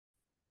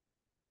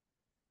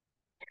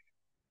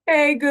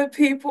Hey, good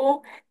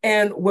people,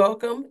 and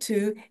welcome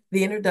to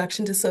the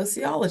Introduction to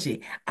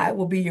Sociology. I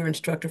will be your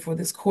instructor for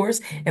this course,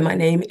 and my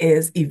name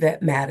is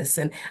Yvette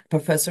Madison,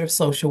 professor of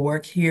social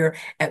work here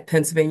at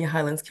Pennsylvania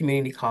Highlands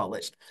Community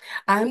College.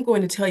 I'm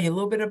going to tell you a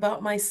little bit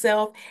about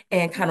myself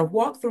and kind of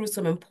walk through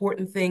some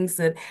important things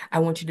that I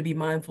want you to be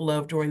mindful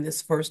of during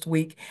this first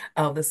week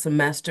of the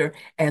semester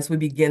as we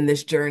begin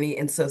this journey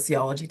in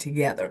sociology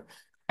together.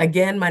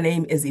 Again, my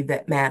name is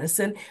Yvette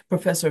Madison,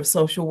 professor of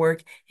social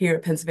work here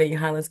at Pennsylvania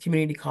Highlands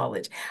Community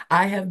College.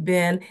 I have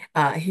been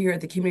here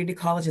at the community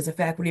college as a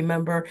faculty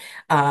member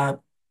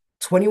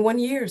 21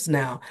 years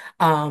now,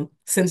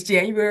 since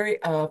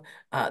January of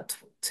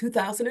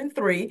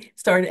 2003,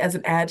 started as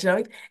an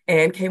adjunct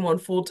and came on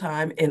full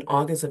time in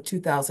August of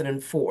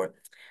 2004.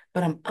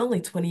 But I'm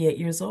only 28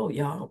 years old,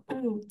 y'all.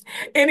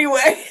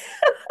 Anyway.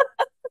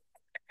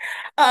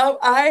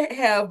 I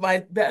have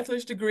my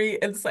bachelor's degree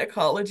in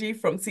psychology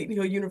from Seton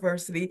Hill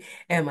University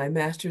and my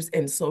master's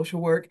in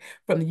social work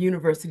from the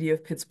University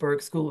of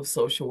Pittsburgh School of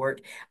Social Work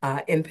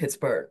in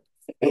Pittsburgh.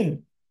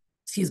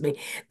 Excuse me.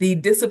 The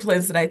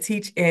disciplines that I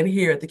teach in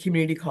here at the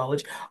community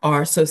college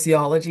are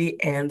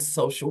sociology and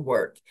social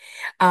work.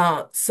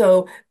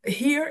 So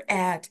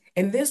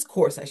in this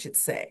course, I should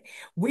say,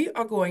 we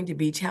are going to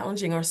be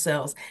challenging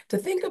ourselves to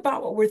think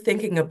about what we're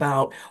thinking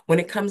about when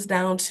it comes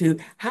down to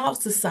how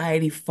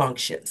society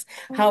functions,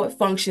 how it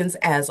functions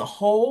as a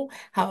whole,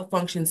 how it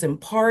functions in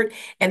part,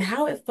 and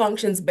how it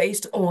functions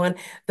based on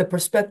the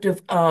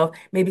perspective of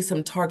maybe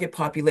some target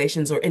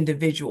populations or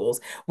individuals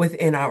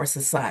within our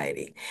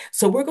society.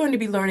 So we're going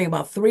to be learning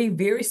about three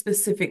very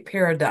specific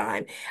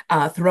paradigms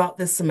throughout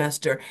this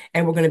semester,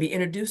 and we're going to be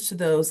introduced to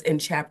those in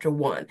chapter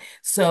one.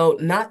 So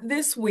not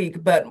this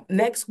week, but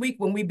next week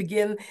when we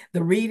begin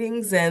the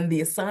readings and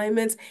the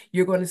assignments,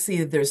 you're going to see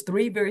that there's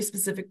three very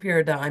specific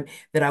paradigms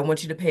that I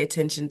want you to pay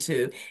attention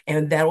to,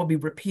 and that will be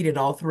repeated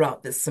all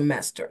throughout this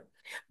semester.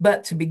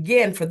 But to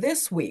begin for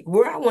this week,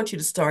 where I want you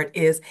to start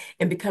is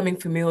in becoming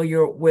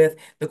familiar with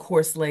the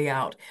course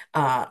layout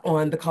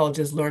on the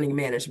college's learning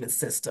management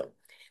system.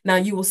 Now,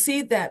 you will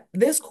see that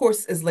this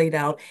course is laid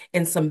out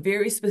in some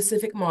very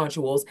specific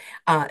modules,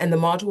 and the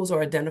modules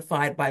are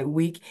identified by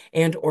week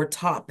and or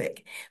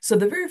topic. So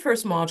the very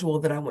first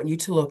module that I want you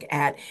to look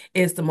at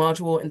is the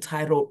module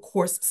entitled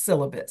Course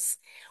Syllabus.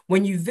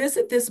 When you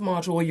visit this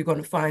module, you're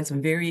going to find some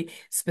very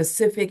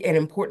specific and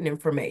important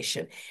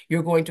information.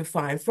 You're going to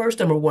find, first,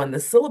 number one,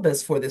 the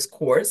syllabus for this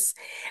course.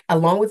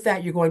 Along with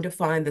that, you're going to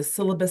find the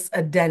syllabus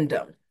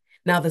addendum.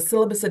 Now, the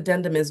syllabus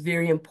addendum is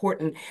very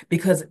important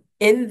because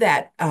in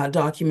that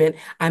document,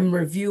 I'm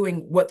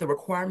reviewing what the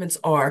requirements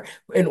are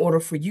in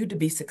order for you to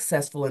be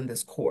successful in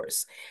this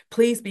course.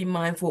 Please be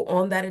mindful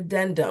on that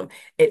addendum.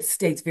 It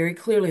states very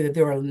clearly that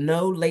there are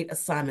no late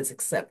assignments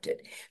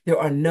accepted. There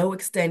are no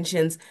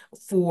extensions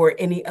for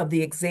any of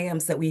the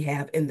exams that we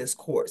have in this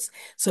course.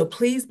 So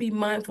please be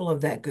mindful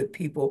of that, good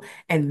people,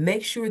 and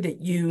make sure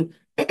that you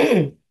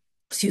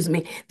excuse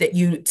me, that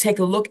you take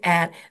a look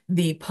at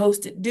the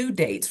posted due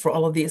dates for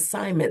all of the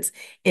assignments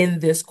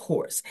in this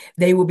course.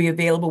 They will be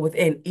available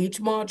within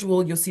each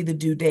module. You'll see the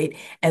due date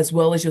as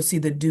well as you'll see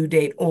the due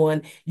date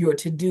on your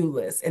to-do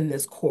list in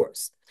this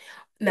course.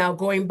 Now,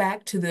 going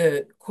back to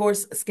the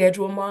course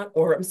schedule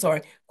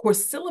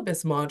course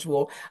syllabus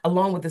module,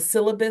 along with the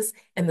syllabus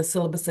and the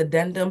syllabus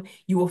addendum,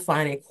 you will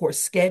find a course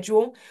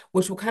schedule,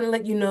 which will kind of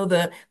let you know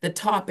the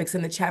topics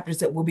and the chapters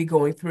that we'll be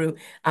going through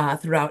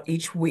throughout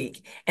each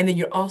week. And then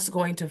you're also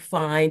going to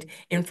find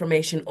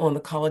information on the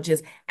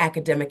college's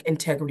academic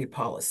integrity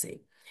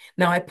policy.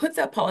 Now, I put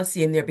that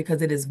policy in there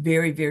because it is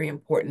very, very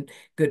important,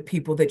 good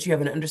people, that you have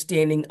an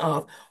understanding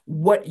of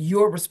what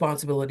your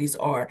responsibilities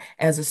are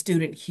as a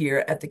student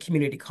here at the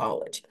community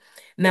college.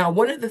 Now,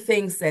 one of the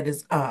things that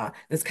is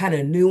that's kind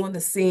of new on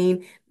the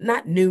scene,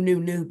 not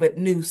new, but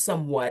new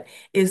somewhat,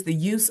 is the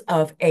use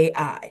of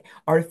AI,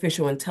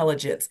 artificial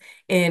intelligence,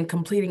 in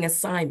completing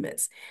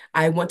assignments.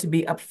 I want to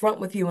be upfront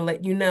with you and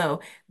let you know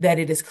that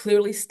it is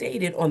clearly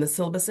stated on the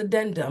syllabus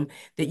addendum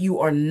that you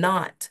are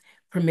not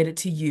permitted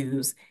to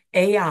use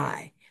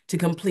AI to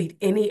complete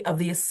any of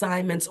the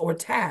assignments or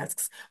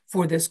tasks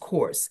for this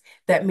course.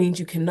 That means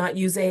you cannot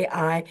use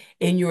AI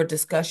in your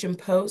discussion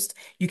post.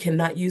 You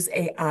cannot use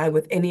AI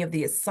with any of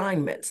the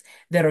assignments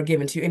that are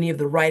given to you, any of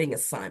the writing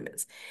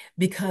assignments,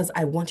 because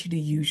I want you to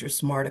use your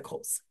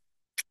smarticles.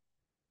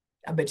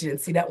 I bet you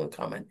didn't see that one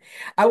coming.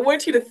 I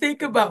want you to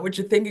think about what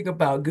you're thinking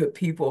about, good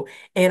people,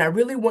 and I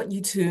really want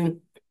you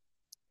to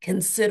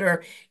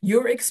consider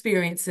your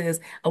experiences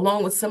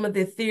along with some of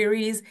the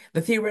theories,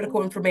 the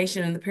theoretical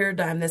information, and the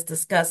paradigm that's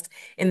discussed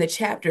in the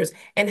chapters,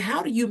 and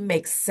how do you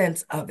make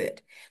sense of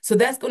it? So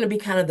that's going to be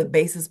kind of the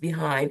basis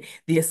behind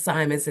the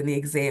assignments and the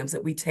exams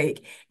that we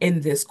take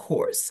in this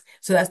course.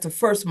 So that's the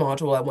first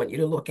module I want you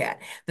to look at.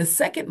 The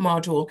second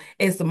module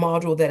is the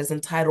module that is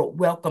entitled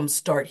Welcome,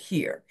 Start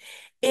Here.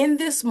 In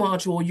this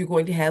module, you're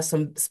going to have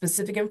some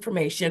specific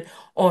information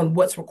on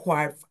what's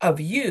required of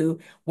you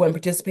when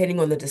participating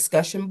on the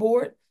discussion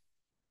board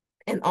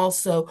And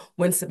also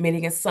when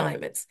submitting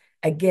assignments.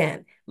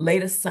 Again,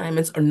 late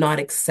assignments are not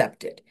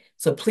accepted.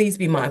 So please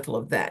be mindful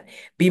of that.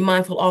 Be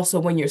mindful also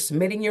when you're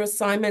submitting your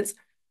assignments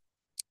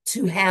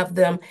to have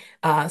them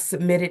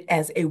submitted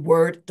as a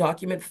Word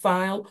document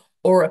file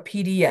or a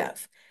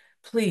PDF.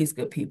 Please,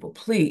 good people,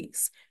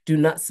 please do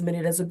not submit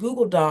it as a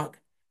Google Doc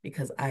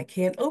because I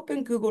can't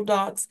open Google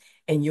Docs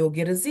and you'll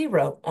get a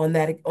 0 on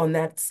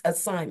that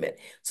assignment.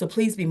 So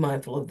please be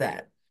mindful of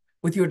that.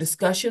 With your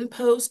discussion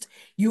post,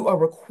 you are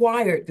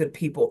required, good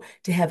people,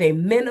 to have a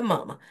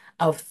minimum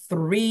of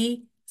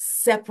 3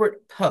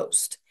 separate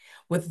posts.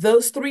 With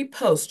those 3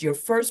 posts, your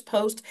first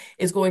post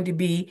is going to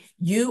be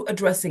you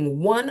addressing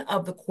one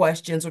of the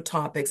questions or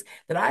topics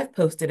that I've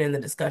posted in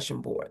the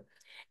discussion board.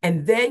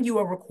 And then you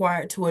are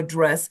required to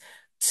address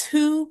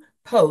 2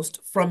 posts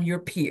from your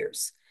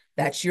peers.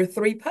 That's your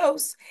 3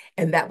 posts,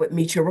 and that would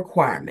meet your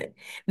requirement.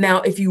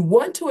 Now, if you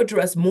want to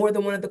address more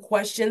than one of the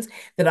questions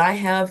that I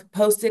have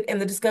posted in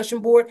the discussion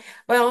board,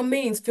 by all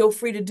means, feel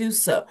free to do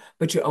so,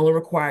 but you're only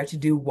required to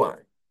do 1.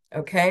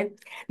 Okay.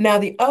 Now,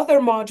 the other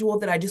module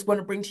that I just want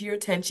to bring to your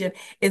attention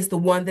is the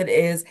one that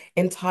is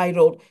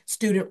entitled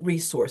Student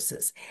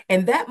Resources.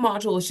 And that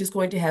module is just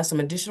going to have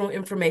some additional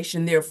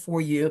information there for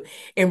you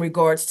in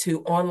regards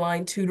to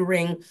online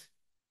tutoring,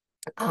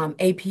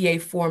 APA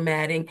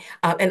formatting,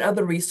 and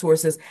other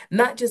resources,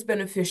 not just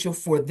beneficial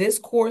for this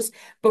course,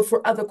 but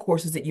for other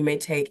courses that you may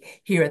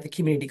take here at the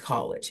community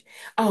college.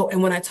 Oh,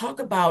 and when I talk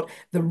about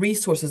the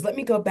resources, let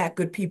me go back,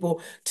 good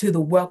people, to the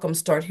Welcome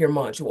Start Here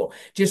module.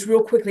 Just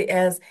real quickly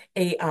as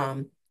a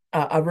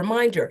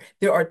reminder,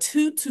 there are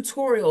 2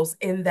 tutorials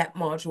in that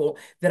module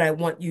that I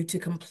want you to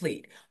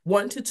complete.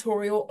 1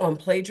 tutorial on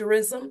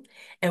plagiarism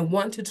and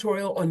 1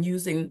 tutorial on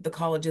using the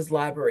college's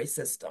library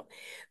system.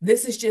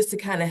 This is just to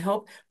kind of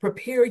help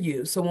prepare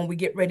you so when we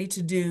get ready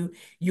to do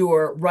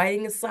your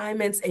writing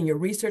assignments and your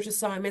research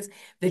assignments,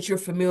 that you're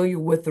familiar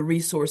with the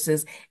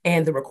resources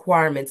and the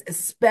requirements,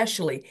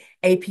 especially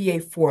APA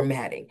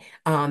formatting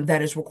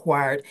that is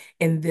required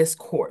in this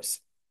course.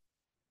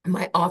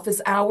 My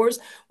office hours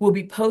will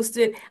be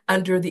posted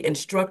under the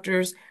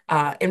instructor's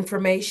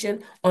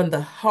information on the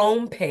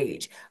home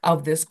page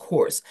of this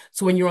course.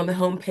 So when you're on the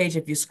home page,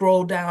 if you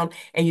scroll down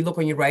and you look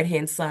on your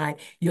right-hand side,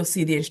 you'll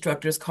see the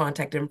instructor's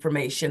contact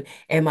information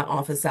and my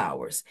office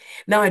hours.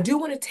 Now, I do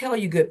want to tell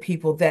you, good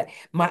people, that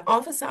my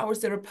office hours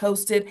that are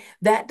posted,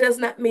 that does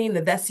not mean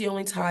that that's the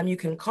only time you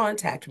can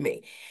contact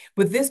me.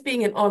 With this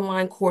being an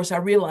online course, I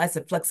realize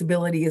that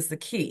flexibility is the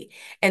key.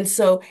 And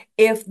so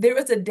if there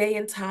is a day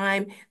and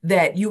time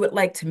that you would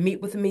like to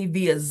meet with me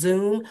via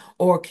Zoom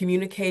or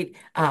communicate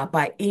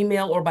by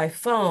email or by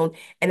phone,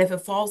 and if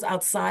it falls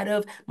outside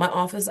of my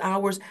office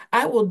hours,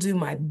 I will do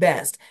my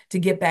best to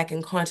get back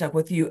in contact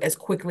with you as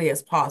quickly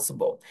as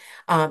possible.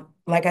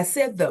 Like I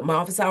said, though, my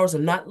office hours are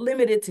not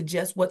limited to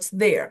just what's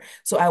there.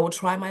 So I will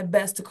try my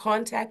best to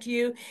contact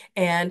you.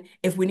 And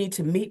if we need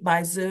to meet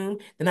by Zoom,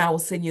 then I will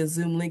send you a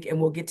Zoom link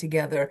and we'll get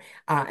together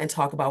and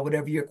talk about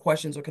whatever your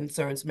questions or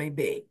concerns may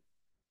be.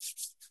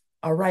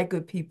 All right,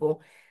 good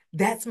people.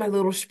 That's my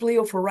little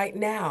spiel for right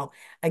now.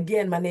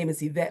 Again, my name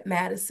is Yvette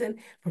Madison,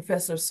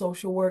 Professor of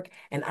Social Work,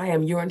 and I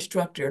am your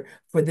instructor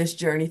for this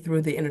journey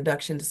through the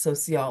Introduction to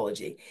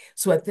Sociology.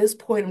 So at this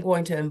point, I'm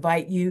going to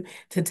invite you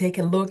to take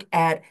a look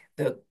at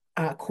the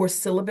course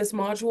syllabus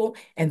module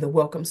and the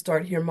Welcome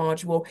Start Here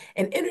module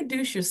and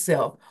introduce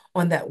yourself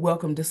on that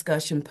welcome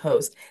discussion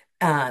post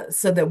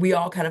so that we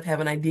all kind of have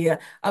an idea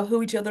of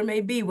who each other may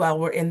be while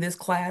we're in this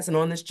class and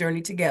on this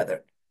journey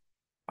together.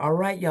 All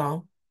right,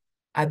 y'all.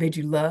 I bid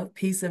you love,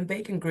 peace, and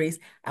bacon grease.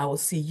 I will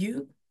see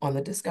you on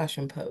the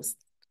discussion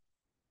post.